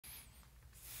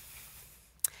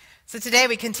So today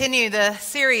we continue the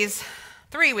series,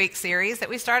 3-week series that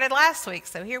we started last week.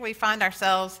 So here we find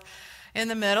ourselves in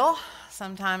the middle,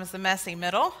 sometimes the messy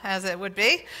middle, as it would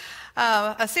be,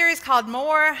 a series called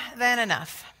More Than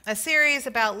Enough, a series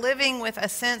about living with a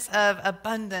sense of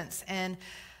abundance and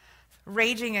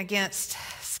raging against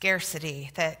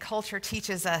scarcity that culture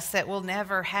teaches us that we'll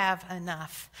never have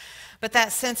enough. But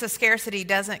that sense of scarcity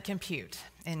doesn't compute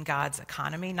in God's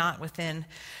economy, not within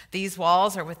these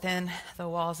walls or within the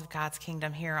walls of God's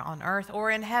kingdom here on earth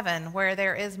or in heaven, where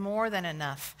there is more than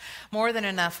enough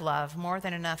love, more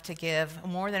than enough to give,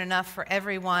 more than enough for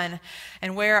everyone,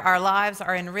 and where our lives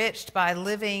are enriched by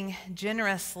living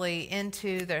generously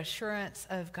into the assurance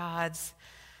of God's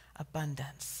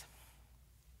abundance.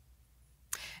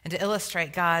 And to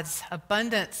illustrate God's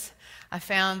abundance, I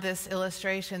found this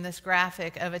illustration, this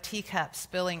graphic of a teacup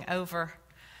spilling over,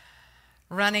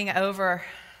 running over.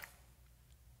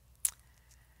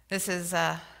 This is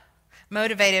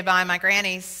motivated by my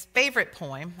granny's favorite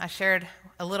poem. I shared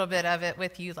a little bit of it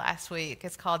with you last week.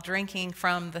 It's called Drinking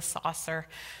from the Saucer.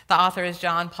 The author is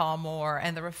John Paul Moore,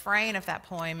 and the refrain of that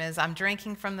poem is, "I'm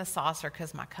drinking from the saucer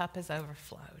because my cup has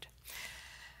overflowed."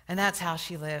 And that's how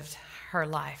she lived her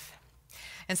life.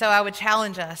 And so I would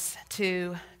challenge us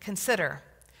to consider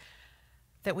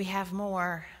that we have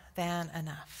more than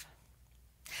enough.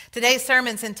 Today's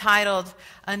sermon's entitled,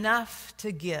 Enough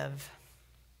to Give.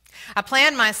 I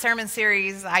planned my sermon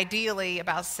series ideally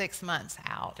about 6 months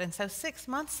out. And so 6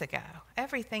 months ago,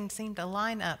 everything seemed to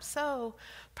line up so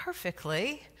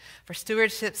perfectly for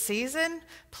stewardship season,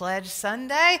 Pledge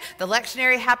Sunday. The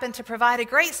lectionary happened to provide a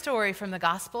great story from the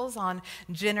Gospels on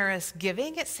generous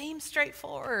giving. It seemed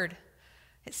straightforward.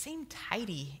 It seemed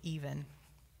tidy even.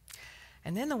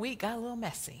 And then the week got a little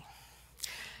messy.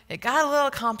 It got a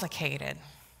little complicated.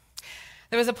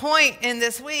 There was a point in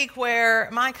this week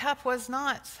where my cup was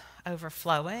not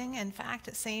overflowing. In fact,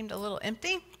 it seemed a little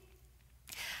empty.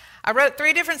 I wrote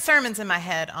 3 different sermons in my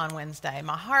head on Wednesday.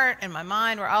 My heart and my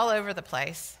mind were all over the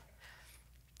place.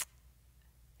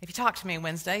 If you talk to me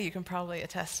Wednesday, you can probably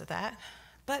attest to that.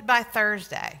 But by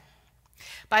Thursday,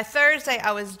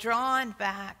 I was drawn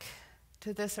back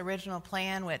to this original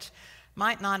plan, which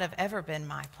might not have ever been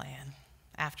my plan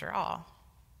after all.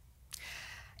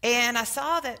 And I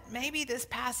saw that maybe this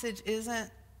passage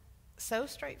isn't so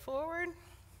straightforward,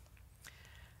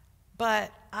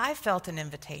 but I felt an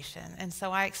invitation, and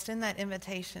so I extend that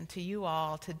invitation to you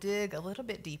all to dig a little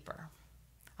bit deeper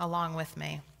along with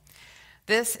me.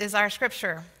 This is our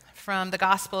scripture from the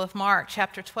Gospel of Mark,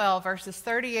 chapter 12, verses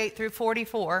 38 through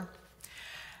 44.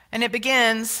 And it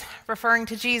begins referring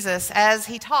to Jesus. As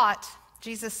he taught,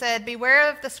 Jesus said, "Beware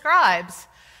of the scribes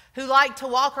who like to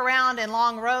walk around in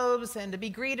long robes and to be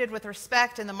greeted with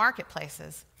respect in the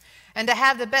marketplaces, and to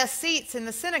have the best seats in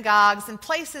the synagogues and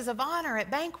places of honor at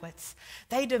banquets.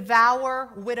 They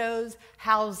devour widows'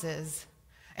 houses,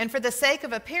 and for the sake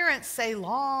of appearance say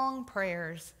long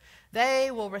prayers. They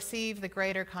will receive the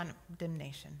greater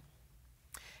condemnation."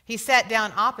 He sat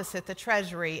down opposite the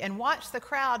treasury and watched the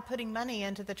crowd putting money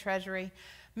into the treasury.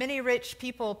 Many rich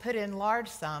people put in large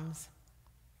sums.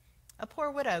 A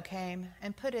poor widow came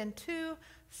and put in 2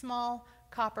 small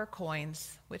copper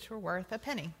coins, which were worth a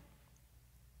penny.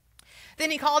 Then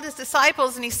he called his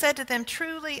disciples and he said to them,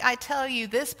 "Truly, I tell you,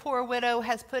 this poor widow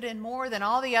has put in more than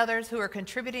all the others who are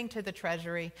contributing to the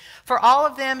treasury. For all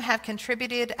of them have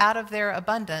contributed out of their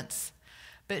abundance.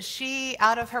 But she,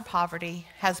 out of her poverty,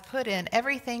 has put in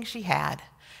everything she had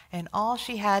and all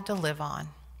she had to live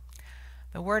on."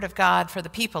 The word of God for the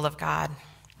people of God.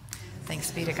 Thanks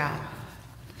be to God.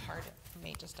 Pardon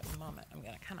me just a moment. I'm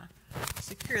going to kind of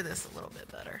secure this a little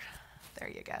bit better. There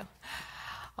you go.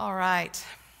 All right.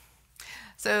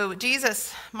 So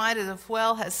Jesus might as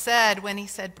well have said when he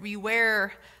said,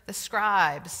 "Beware the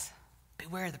scribes,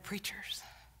 beware the preachers."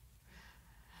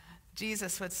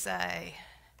 Jesus would say,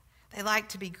 they like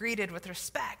to be greeted with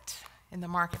respect in the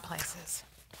marketplaces.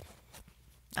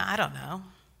 Now, I don't know.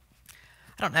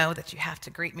 I don't know that you have to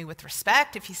greet me with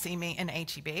respect if you see me in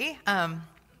HEB.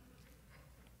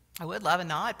 I would love a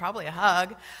nod, probably a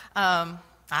hug. I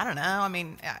don't know. I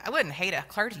mean, I wouldn't hate a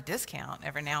clergy discount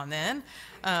every now and then.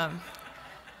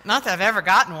 Not that I've ever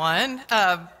gotten one.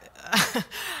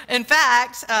 In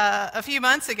fact, a few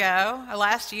months ago,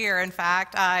 last year, in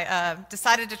fact, I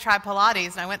decided to try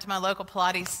Pilates, and I went to my local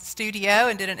Pilates studio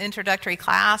and did an introductory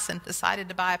class and decided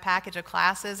to buy a package of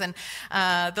classes. And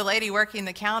the lady working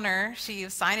the counter, she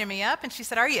was signing me up, and she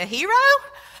said, "Are you a hero?"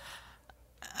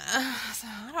 So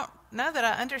I don't know that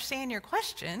I understand your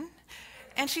question.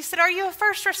 And she said, "Are you a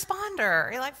first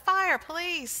responder? You're like fire,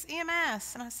 police,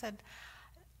 EMS?" And I said,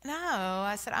 "No."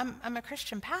 I said, I'm a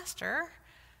Christian pastor.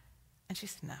 And she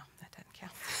said, no, that doesn't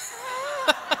count.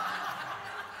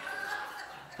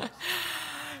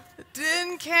 It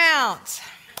didn't count.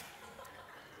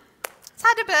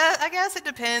 I guess it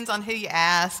depends on who you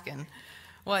ask and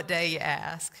what day you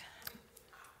ask.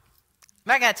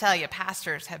 But I got to tell you,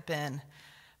 pastors have been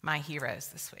my heroes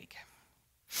this week.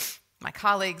 My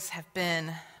colleagues have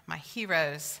been my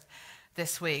heroes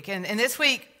this week. And this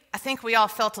week, I think we all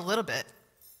felt a little bit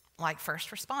like first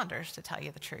responders, to tell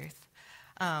you the truth.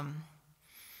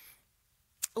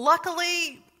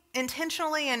 Luckily,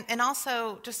 intentionally, and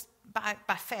also just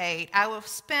by fate, I have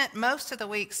spent most of the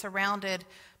week surrounded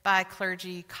by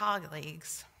clergy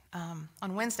colleagues.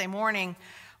 On Wednesday morning,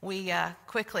 we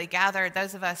quickly gathered,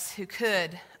 those of us who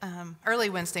could, early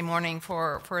Wednesday morning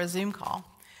for a Zoom call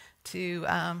to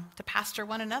pastor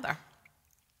one another.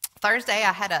 Thursday,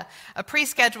 I had a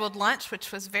pre-scheduled lunch,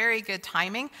 which was very good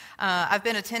timing. I've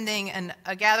been attending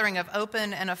a gathering of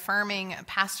open and affirming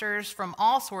pastors from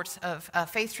all sorts of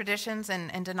faith traditions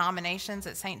and denominations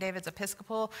at St. David's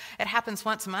Episcopal. It happens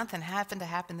once a month and happened to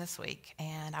happen this week,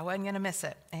 and I wasn't going to miss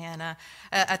it. And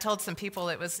I told some people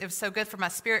it was so good for my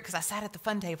spirit because I sat at the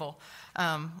fun table.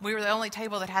 We were the only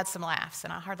table that had some laughs,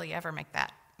 and I hardly ever make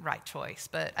that right choice,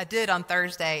 but I did on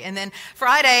Thursday. And then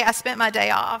Friday, I spent my day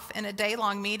off in a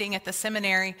day-long meeting at the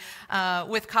seminary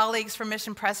with colleagues from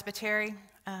Mission Presbytery.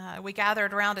 We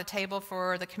gathered around a table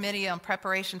for the Committee on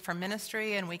Preparation for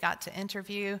Ministry, and we got to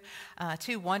interview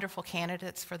two wonderful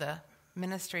candidates for the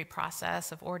ministry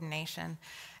process of ordination.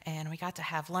 And we got to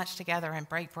have lunch together and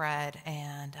break bread.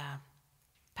 And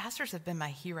pastors have been my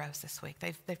heroes this week.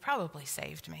 They've probably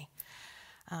saved me.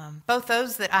 Both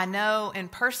those that I know in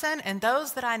person and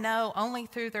those that I know only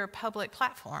through their public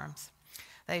platforms.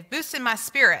 They've boosted my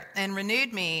spirit and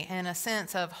renewed me in a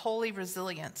sense of holy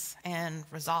resilience and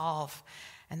resolve.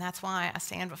 And that's why I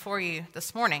stand before you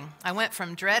this morning. I went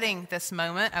from dreading this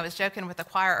moment. I was joking with the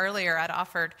choir earlier. I'd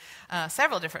offered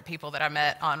several different people that I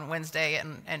met on Wednesday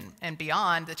and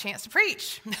beyond the chance to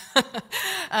preach.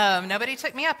 Nobody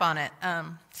took me up on it.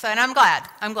 And I'm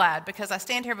glad because I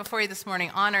stand here before you this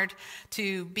morning honored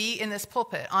to be in this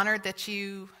pulpit, honored that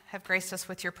you have graced us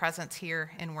with your presence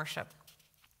here in worship.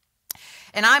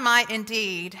 And I might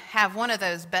indeed have one of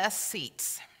those best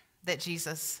seats that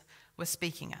Jesus was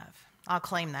speaking of. I'll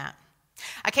claim that.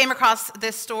 I came across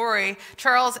this story.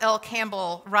 Charles L.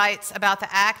 Campbell writes about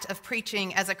the act of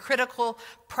preaching as a critical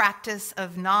practice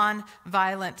of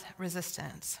nonviolent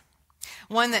resistance,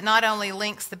 one that not only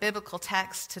links the biblical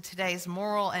text to today's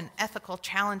moral and ethical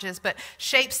challenges, but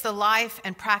shapes the life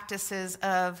and practices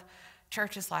of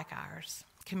churches like ours,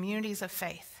 communities of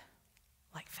faith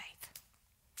like faith.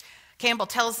 Campbell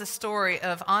tells the story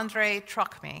of André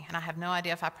Trocmé, and I have no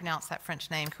idea if I pronounced that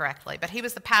French name correctly, but he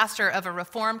was the pastor of a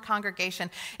Reformed congregation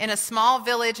in a small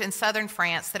village in southern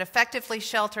France that effectively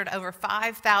sheltered over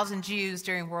 5,000 Jews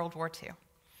during World War II.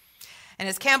 And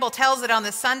as Campbell tells it, on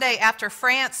the Sunday after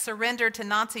France surrendered to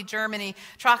Nazi Germany,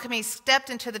 Trocmé stepped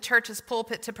into the church's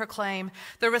pulpit to proclaim,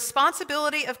 "The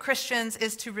responsibility of Christians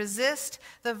is to resist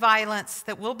the violence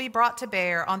that will be brought to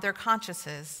bear on their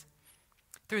consciences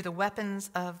through the weapons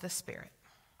of the Spirit."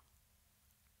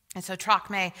 And so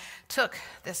Trocmé took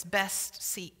this best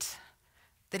seat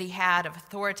that he had of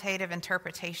authoritative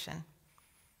interpretation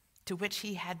to which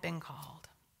he had been called.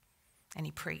 And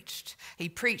he preached. He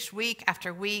preached week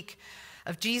after week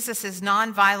of Jesus'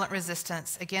 nonviolent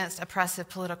resistance against oppressive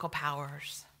political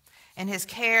powers and his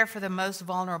care for the most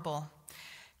vulnerable,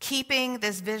 keeping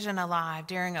this vision alive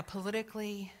during a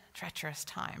politically treacherous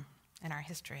time in our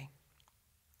history.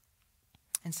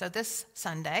 And so this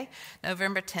Sunday,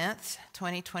 November 10th,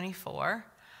 2024,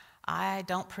 I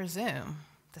don't presume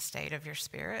the state of your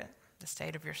spirit, the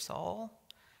state of your soul,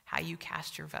 how you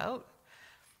cast your vote,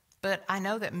 but I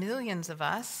know that millions of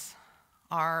us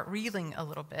are reeling a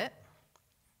little bit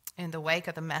in the wake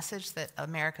of the message that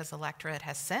America's electorate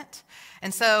has sent.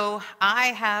 And so I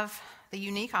have the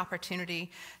unique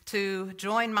opportunity to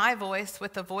join my voice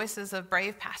with the voices of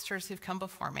brave pastors who've come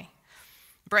before me,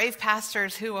 brave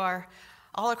pastors who are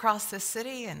all across this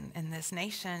city and this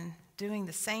nation doing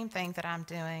the same thing that I'm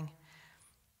doing,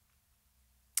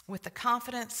 with the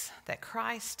confidence that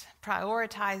Christ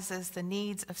prioritizes the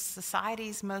needs of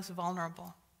society's most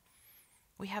vulnerable.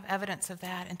 We have evidence of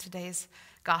that in today's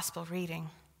gospel reading.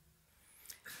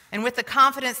 And with the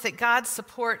confidence that God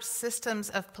supports systems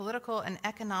of political and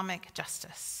economic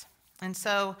justice. And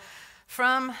so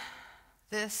from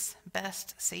this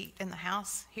best seat in the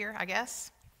house here, I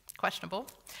guess, questionable,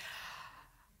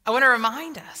 I want to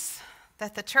remind us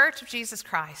that the Church of Jesus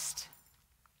Christ,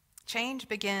 change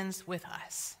begins with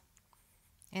us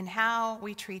in how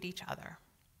we treat each other,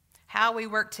 how we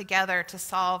work together to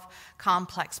solve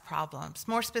complex problems.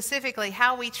 More specifically,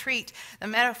 how we treat the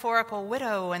metaphorical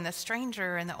widow and the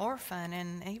stranger and the orphan,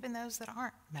 and even those that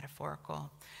aren't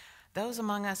metaphorical, those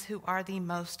among us who are the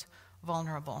most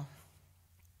vulnerable.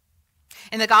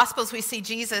 In the Gospels, we see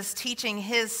Jesus teaching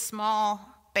his small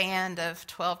band of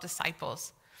 12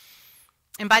 disciples.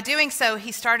 And by doing so,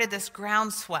 he started this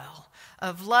groundswell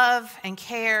of love and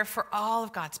care for all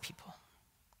of God's people.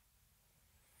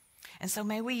 And so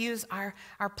may we use our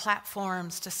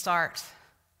platforms to start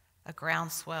a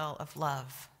groundswell of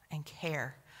love and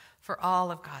care for all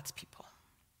of God's people.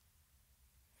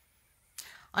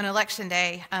 On Election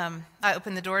Day, I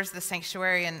opened the doors of the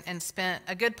sanctuary and spent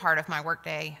a good part of my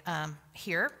workday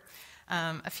here.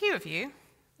 A few of you,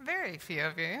 very few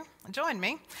of you, joined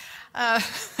me.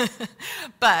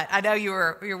 But I know you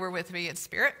were with me in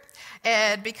spirit.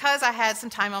 And because I had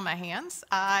some time on my hands,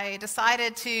 I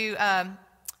decided to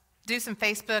do some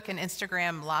Facebook and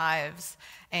Instagram lives.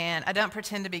 And I don't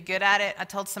pretend to be good at it. I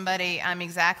told somebody I'm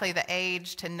exactly the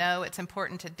age to know it's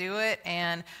important to do it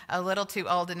and a little too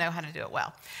old to know how to do it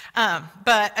well.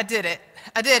 But I did it.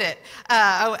 I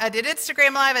did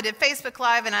Instagram Live, I did Facebook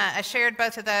Live, and I shared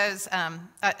both of those.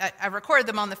 I recorded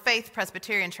them on the Faith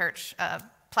Presbyterian Church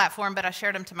platform, but I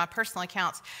shared them to my personal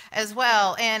accounts as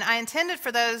well. And I intended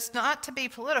for those not to be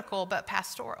political, but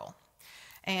pastoral.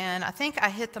 And I think I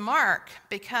hit the mark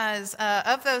because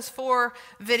of those 4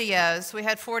 videos, we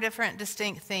had 4 different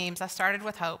distinct themes. I started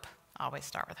with hope. I always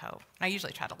start with hope. I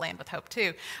usually try to land with hope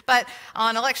too. But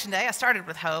on Election Day, I started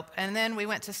with hope. And then we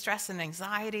went to stress and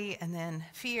anxiety, and then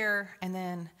fear, and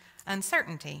then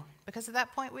uncertainty. Because at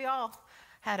that point, we all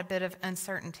had a bit of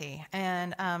uncertainty.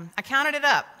 And I counted it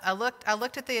up. I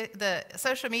looked at the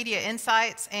social media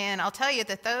insights, and I'll tell you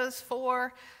that those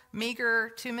 4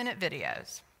 meager 2-minute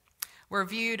videos were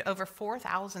viewed over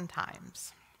 4,000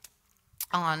 times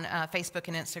on Facebook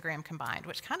and Instagram combined,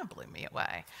 which kind of blew me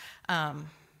away.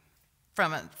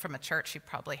 From a church who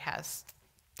probably has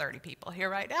 30 people here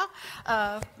right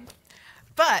now.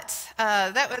 But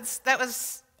that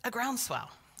was a groundswell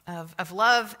of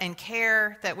love and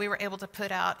care that we were able to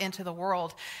put out into the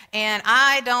world. And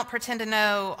I don't pretend to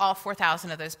know all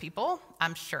 4,000 of those people.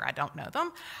 I'm sure I don't know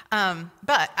them.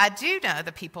 But I do know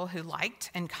the people who liked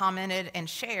and commented and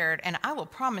shared, and I will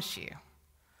promise you,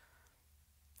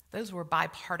 those were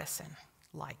bipartisan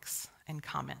likes and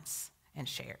comments and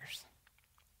shares.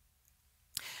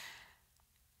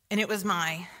 And it was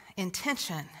my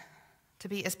intention to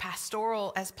be as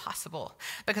pastoral as possible,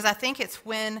 because I think it's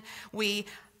when we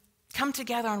come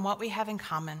together on what we have in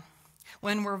common,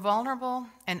 when we're vulnerable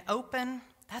and open,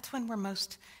 that's when we're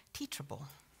most teachable.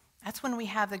 That's when we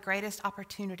have the greatest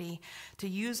opportunity to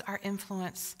use our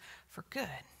influence for good.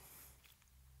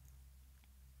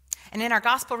 And in our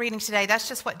gospel reading today, that's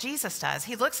just what Jesus does.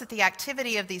 He looks at the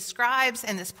activity of these scribes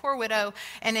and this poor widow,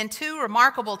 and in 2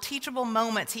 remarkable, teachable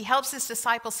moments, he helps his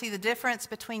disciples see the difference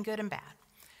between good and bad,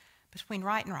 between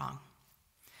right and wrong.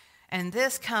 And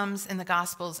this comes in the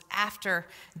Gospels after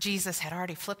Jesus had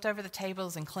already flipped over the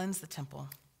tables and cleansed the temple.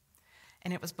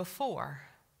 And it was before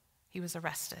he was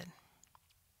arrested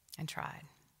and tried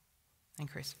and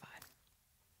crucified.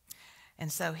 And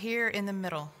so here in the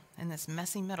middle, in this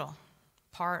messy middle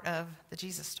part of the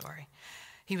Jesus story,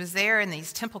 he was there in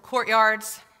these temple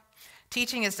courtyards,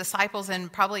 teaching his disciples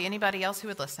and probably anybody else who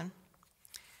would listen.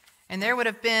 And there would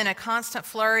have been a constant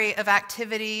flurry of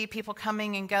activity, people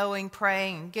coming and going,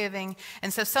 praying and giving.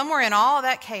 And so somewhere in all of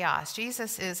that chaos,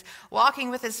 Jesus is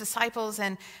walking with his disciples,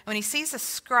 and when he sees a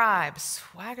scribe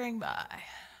swaggering by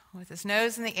with his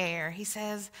nose in the air, he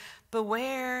says,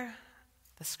 "Beware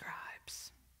the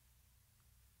scribes.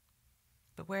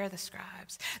 Beware the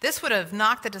scribes." This would have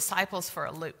knocked the disciples for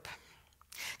a loop,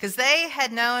 because they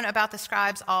had known about the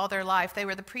scribes all their life. They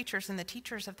were the preachers and the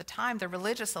teachers of the time, the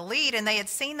religious elite, and they had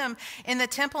seen them in the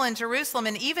temple in Jerusalem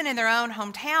and even in their own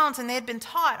hometowns, and they had been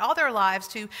taught all their lives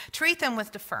to treat them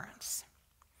with deference.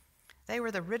 They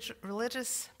were the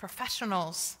religious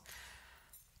professionals,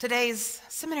 today's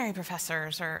seminary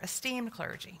professors or esteemed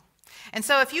clergy. And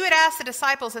so if you had asked the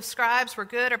disciples if scribes were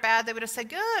good or bad, they would have said,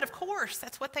 good, of course.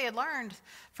 That's what they had learned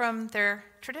from their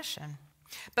tradition.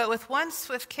 But with one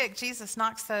swift kick, Jesus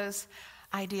knocks those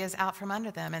ideas out from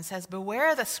under them and says,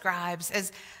 beware the scribes,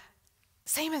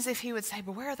 same as if he would say,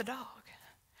 beware the dog.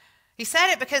 He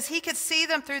said it because he could see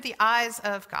them through the eyes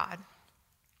of God.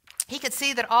 He could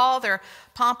see that all their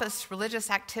pompous religious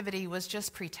activity was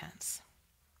just pretense,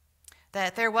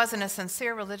 that there wasn't a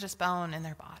sincere religious bone in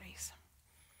their bodies.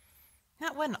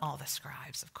 That wasn't all the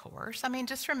scribes, of course. I mean,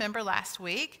 just remember last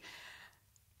week,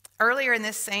 earlier in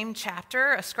this same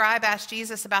chapter, a scribe asked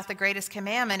Jesus about the greatest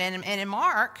commandment, and in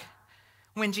Mark,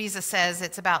 When Jesus says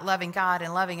it's about loving God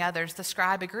and loving others, the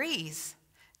scribe agrees.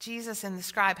 Jesus and the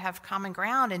scribe have common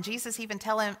ground, and Jesus even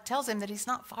tells him that he's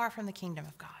not far from the kingdom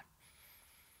of God.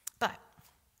 But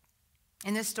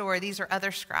in this story, these are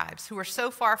other scribes who are so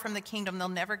far from the kingdom they'll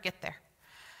never get there.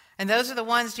 And those are the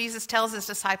ones Jesus tells his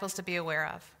disciples to be aware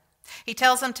of. He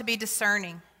tells them to be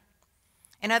discerning.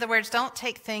 In other words, don't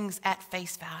take things at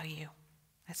face value,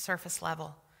 at surface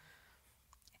level.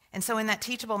 And so in that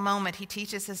teachable moment, he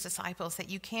teaches his disciples that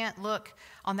you can't look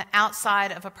on the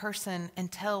outside of a person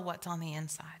and tell what's on the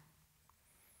inside.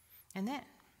 And then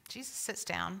Jesus sits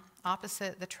down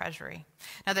opposite the treasury.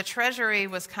 Now, the treasury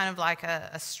was kind of like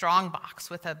a strong box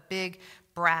with a big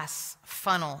brass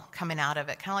funnel coming out of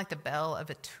it, kind of like the bell of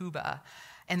a tuba.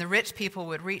 And the rich people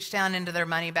would reach down into their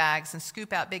money bags and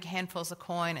scoop out big handfuls of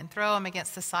coin and throw them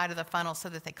against the side of the funnel so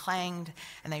that they clanged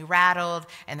and they rattled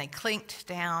and they clinked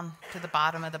down to the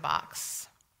bottom of the box.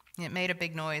 And it made a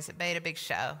big noise. It made a big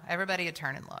show. Everybody would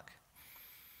turn and look.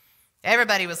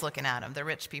 Everybody was looking at them, the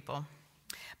rich people.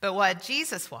 But what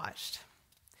Jesus watched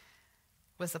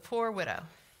was the poor widow.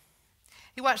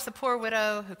 He watched the poor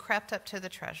widow who crept up to the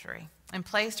treasury and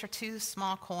placed her 2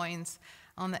 small coins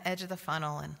on the edge of the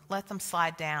funnel and let them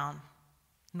slide down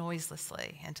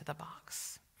noiselessly into the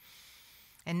box.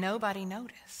 And nobody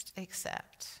noticed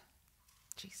except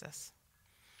Jesus.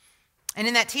 And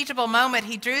in that teachable moment,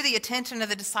 he drew the attention of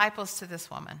the disciples to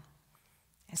this woman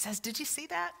and says, "Did you see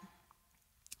that?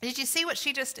 Did you see what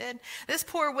she just did? This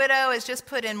poor widow has just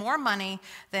put in more money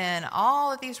than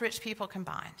all of these rich people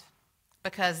combined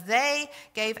because they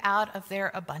gave out of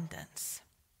their abundance.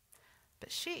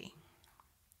 But she,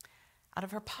 out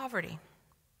of her poverty,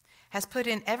 has put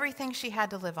in everything she had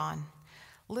to live on,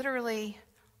 literally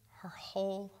her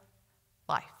whole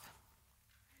life."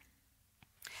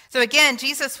 So again,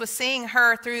 Jesus was seeing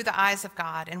her through the eyes of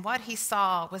God, and what he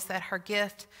saw was that her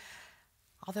gift,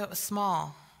 although it was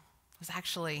small, was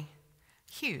actually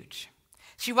huge.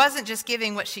 She wasn't just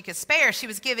giving what she could spare, she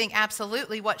was giving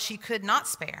absolutely what she could not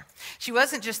spare. She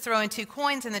wasn't just throwing 2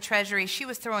 coins in the treasury, she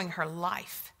was throwing her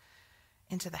life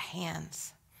into the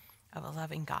hands of a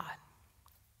loving God.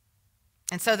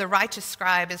 And so the righteous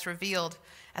scribe is revealed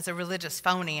as a religious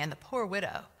phony, and the poor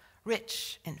widow,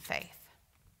 rich in faith.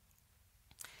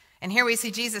 And here we see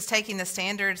Jesus taking the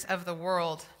standards of the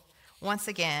world once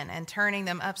again and turning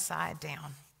them upside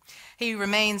down. He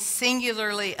remains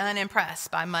singularly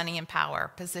unimpressed by money and power,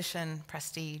 position,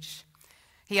 prestige.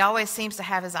 He always seems to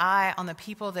have his eye on the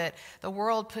people that the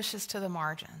world pushes to the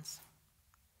margins.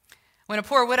 When a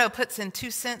poor widow puts in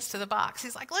 2 cents to the box,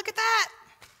 he's like, "Look at that."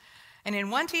 And in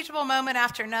one teachable moment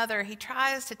after another, he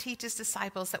tries to teach his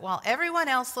disciples that while everyone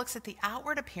else looks at the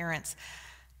outward appearance,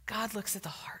 God looks at the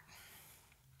heart.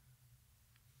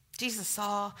 Jesus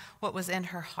saw what was in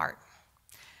her heart.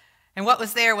 And what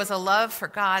was there was a love for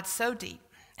God so deep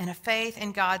and a faith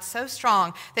in God so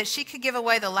strong that she could give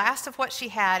away the last of what she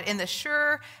had in the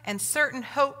sure and certain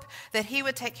hope that he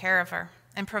would take care of her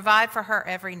and provide for her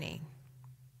every need.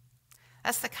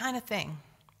 That's the kind of thing.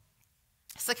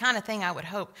 It's the kind of thing I would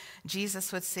hope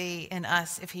Jesus would see in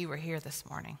us if he were here this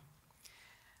morning.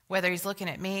 Whether he's looking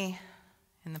at me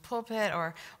in the pulpit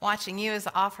or watching you as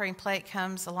the offering plate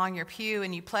comes along your pew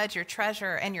and you pledge your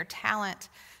treasure and your talent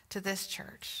to this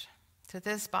church, to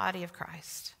this body of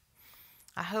Christ.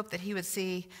 I hope that he would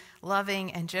see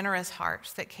loving and generous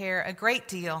hearts that care a great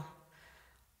deal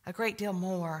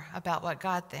more about what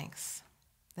God thinks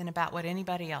than about what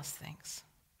anybody else thinks.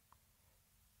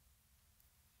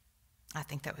 I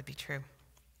think that would be true.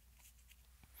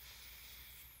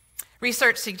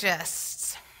 Research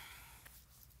suggests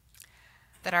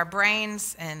that our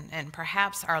brains and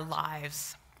perhaps our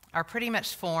lives are pretty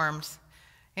much formed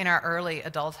in our early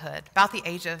adulthood, about the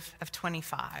age of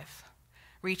 25.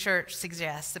 Research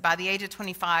suggests that by the age of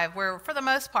 25, we're, for the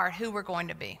most part, who we're going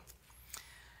to be.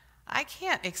 I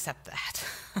can't accept that.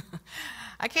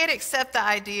 I can't accept the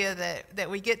idea that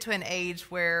we get to an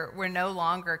age where we're no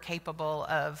longer capable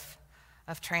of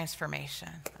transformation,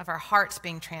 of our hearts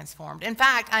being transformed. In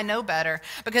fact, I know better,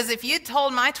 because if you'd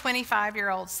told my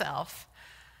 25-year-old self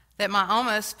that my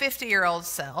almost 50-year-old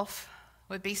self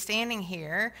would be standing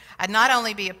here, I'd not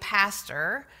only be a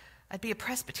pastor, I'd be a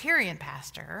Presbyterian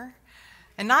pastor.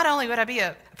 And not only would I be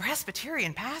a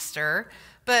Presbyterian pastor,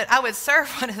 but I would serve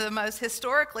one of the most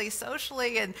historically,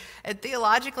 socially, and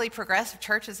theologically progressive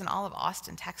churches in all of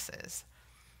Austin, Texas.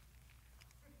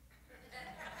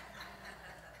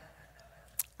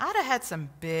 I'd have had some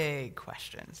big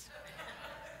questions.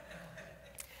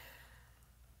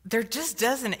 There just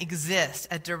doesn't exist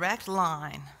a direct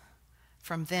line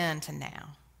from then to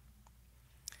now.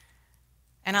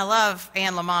 And I love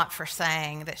Anne Lamott for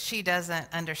saying that she doesn't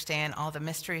understand all the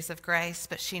mysteries of grace,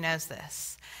 but she knows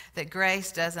this, that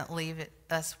grace doesn't leave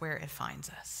us where it finds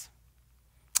us.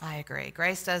 I agree.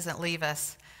 Grace doesn't leave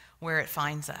us where it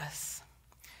finds us.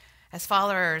 As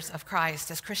followers of Christ,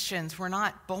 as Christians, we're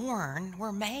not born,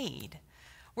 we're made.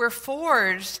 We're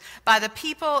forged by the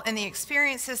people and the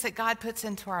experiences that God puts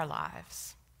into our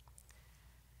lives.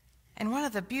 And one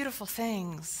of the beautiful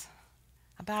things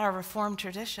about our Reformed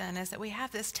tradition is that we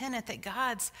have this tenet that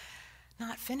God's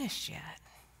not finished yet.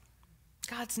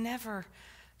 God's never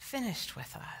finished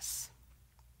with us.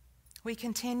 We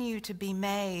continue to be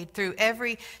made through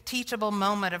every teachable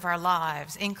moment of our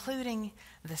lives, including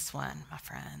this one, my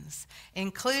friends,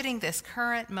 including this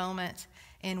current moment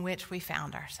in which we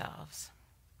found ourselves.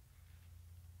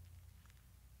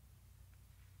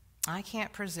 I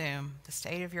can't presume the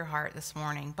state of your heart this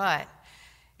morning, but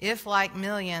if, like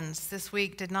millions, this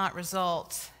week did not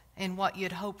result in what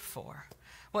you'd hoped for,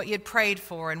 what you'd prayed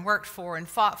for and worked for and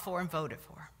fought for and voted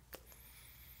for,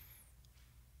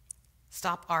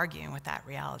 stop arguing with that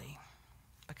reality,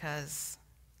 because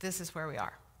this is where we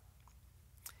are.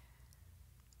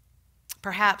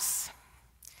 Perhaps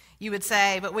you would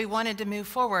say, but we wanted to move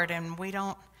forward and we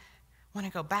don't want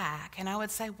to go back. And I would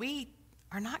say, we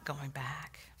are not going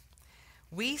back.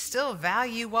 We still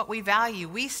value what we value.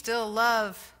 We still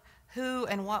love who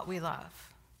and what we love.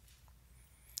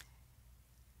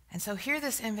 And so hear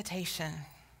this invitation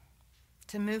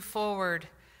to move forward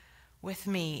with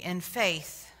me in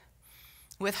faith,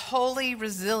 with holy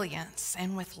resilience,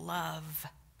 and with love.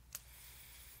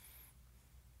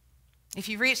 If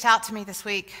you reached out to me this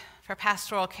week for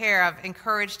pastoral care, I've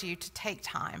encouraged you to take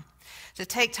time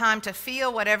to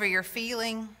feel whatever you're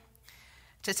feeling,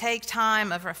 to take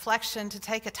time of reflection, to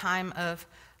take a time of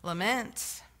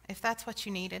lament, if that's what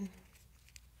you needed.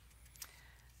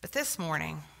 But this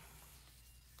morning,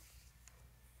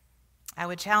 I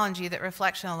would challenge you that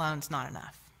reflection alone is not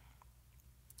enough.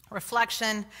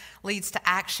 Reflection leads to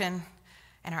action,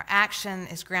 and our action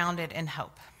is grounded in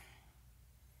hope.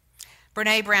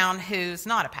 Brene Brown, who's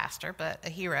not a pastor, but a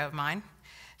hero of mine,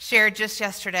 shared just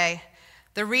yesterday,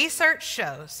 the research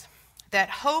shows that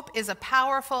hope is a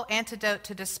powerful antidote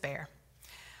to despair.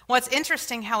 What's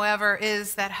interesting, however,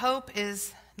 is that hope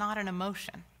is not an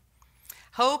emotion.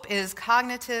 Hope is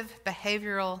cognitive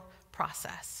behavioral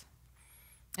process.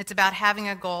 It's about having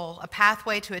a goal, a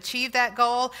pathway to achieve that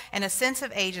goal, and a sense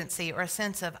of agency or a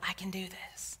sense of, I can do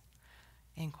this,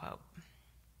 end quote.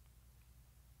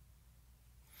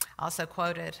 I also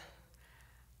quoted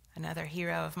another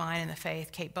hero of mine in the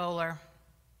faith, Kate Bowler,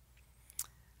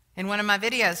 in one of my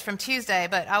videos from Tuesday,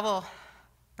 but I will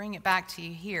bring it back to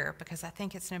you here because I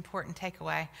think it's an important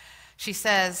takeaway. She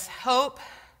says, hope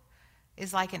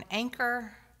is like an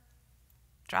anchor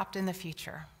dropped in the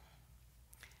future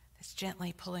that's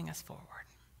gently pulling us forward.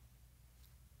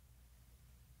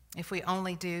 If we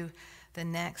only do the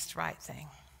next right thing.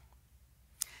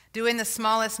 Doing the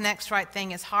smallest next right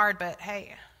thing is hard, but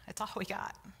hey, it's all we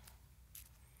got.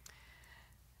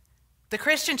 The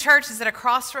Christian church is at a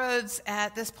crossroads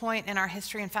at this point in our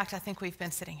history. In fact, I think we've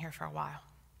been sitting here for a while.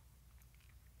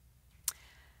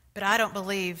 But I don't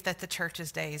believe that the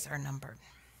church's days are numbered.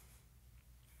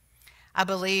 I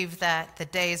believe that the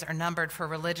days are numbered for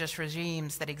religious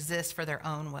regimes that exist for their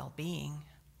own well-being,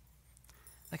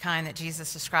 the kind that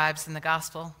Jesus describes in the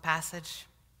gospel passage.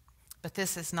 But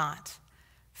this is not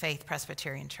Faith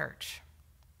Presbyterian Church.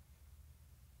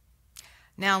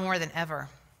 Now more than ever,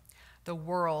 the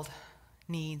world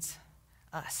needs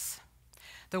us.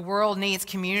 The world needs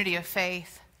community of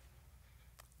faith,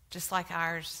 just like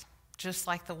ours, just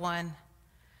like the one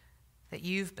that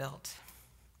you've built.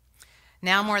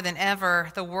 Now more than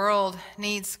ever, the world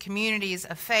needs communities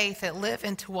of faith that live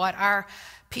into what our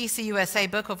PCUSA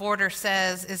Book of Order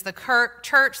says is the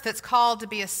church that's called to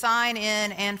be a sign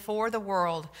in and for the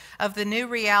world of the new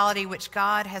reality which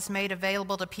God has made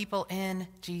available to people in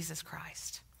Jesus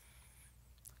Christ.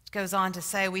 It goes on to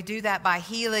say we do that by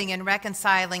healing and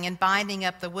reconciling and binding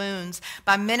up the wounds,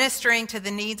 by ministering to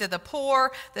the needs of the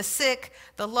poor, the sick,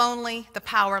 the lonely, the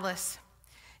powerless,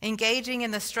 engaging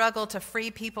in the struggle to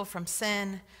free people from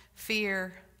sin,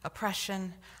 fear,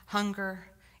 oppression, hunger,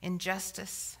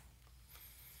 injustice,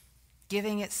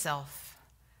 giving itself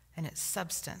and its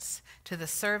substance to the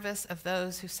service of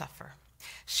those who suffer,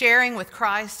 sharing with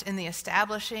Christ in the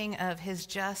establishing of his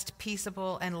just,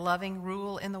 peaceable, and loving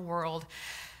rule in the world.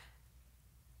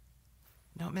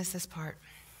 Don't miss this part.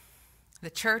 The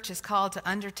church is called to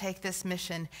undertake this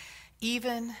mission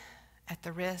even at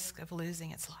the risk of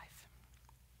losing its life.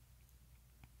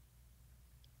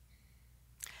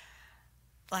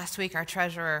 Last week, our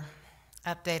treasurer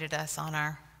updated us on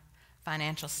our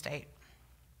financial state.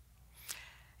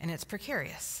 And it's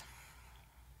precarious.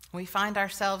 We find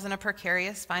ourselves in a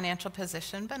precarious financial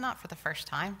position, but not for the first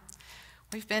time.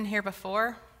 We've been here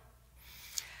before.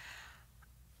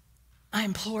 I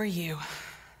implore you,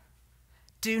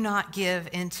 do not give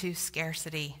into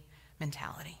scarcity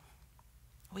mentality.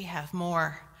 We have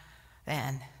more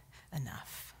than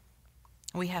enough.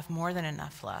 We have more than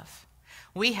enough love.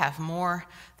 We have more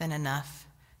than enough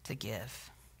to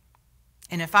give.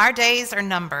 And if our days are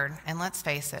numbered, and let's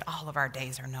face it, all of our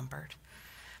days are numbered,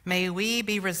 may we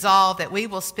be resolved that we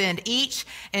will spend each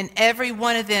and every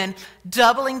one of them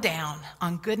doubling down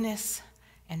on goodness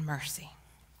and mercy.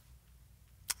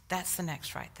 That's the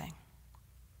next right thing.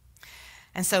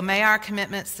 And so may our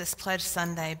commitments this Pledge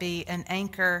Sunday be an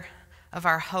anchor of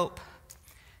our hope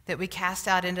that we cast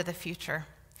out into the future,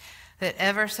 that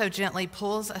ever so gently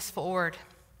pulls us forward.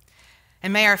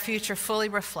 And may our future fully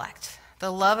reflect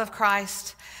the love of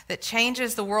Christ that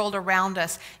changes the world around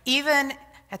us, even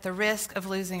at the risk of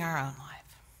losing our own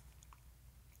life.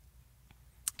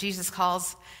 Jesus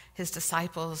calls his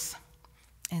disciples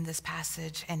in this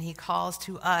passage, and he calls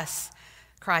to us,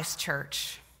 Christ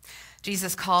Church.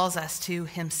 Jesus calls us to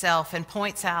himself and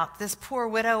points out this poor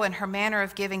widow and her manner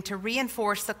of giving to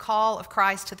reinforce the call of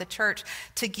Christ to the church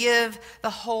to give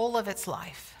the whole of its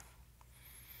life.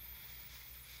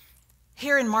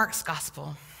 Here in Mark's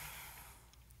gospel,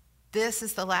 this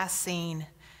is the last scene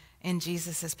in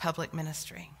Jesus' public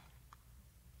ministry.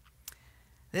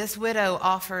 This widow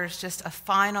offers just a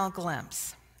final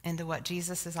glimpse into what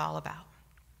Jesus is all about.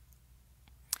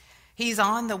 He's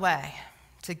on the way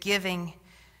to giving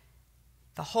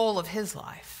the whole of his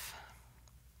life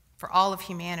for all of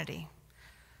humanity,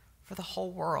 for the whole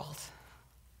world.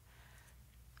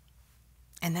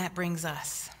 And that brings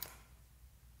us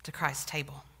to Christ's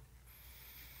table.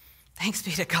 Thanks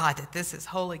be to God that this is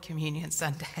Holy Communion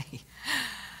Sunday.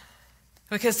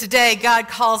 Because today God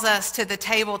calls us to the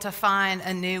table to find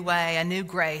a new way, a new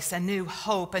grace, a new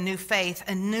hope, a new faith,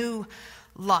 a new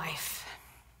life.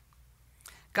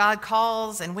 God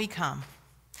calls and we come.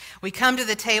 We come to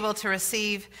the table to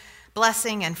receive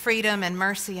blessing and freedom and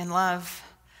mercy and love.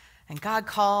 And God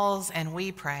calls and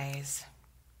we praise.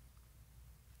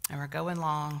 And we're going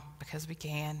long because we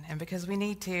can and because we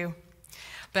need to.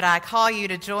 But I call you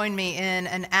to join me in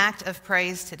an act of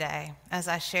praise today as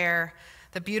I share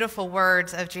the beautiful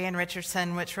words of Jan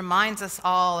Richardson, which reminds us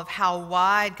all of how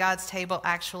wide God's table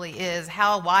actually is,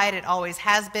 how wide it always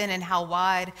has been, and how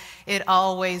wide it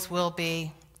always will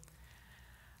be.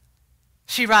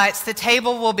 She writes, "The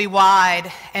table will be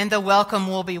wide, and the welcome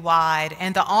will be wide,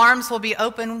 and the arms will be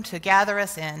open to gather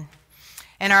us in,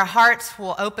 and our hearts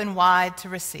will open wide to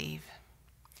receive.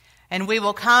 And we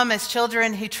will come as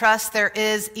children who trust there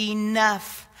is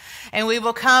enough, and we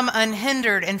will come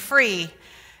unhindered and free,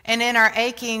 and in our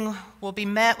aching will be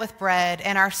met with bread,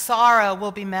 and our sorrow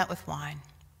will be met with wine.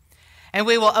 And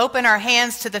we will open our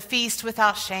hands to the feast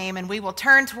without shame, and we will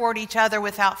turn toward each other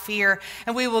without fear,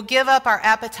 and we will give up our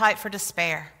appetite for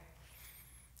despair,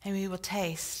 and we will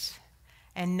taste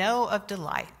and know of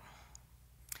delight.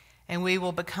 And we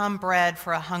will become bread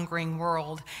for a hungering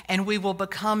world, and we will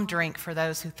become drink for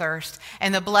those who thirst,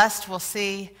 and the blessed will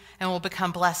see and will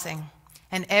become blessing,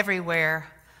 and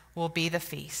everywhere will be the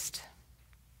feast."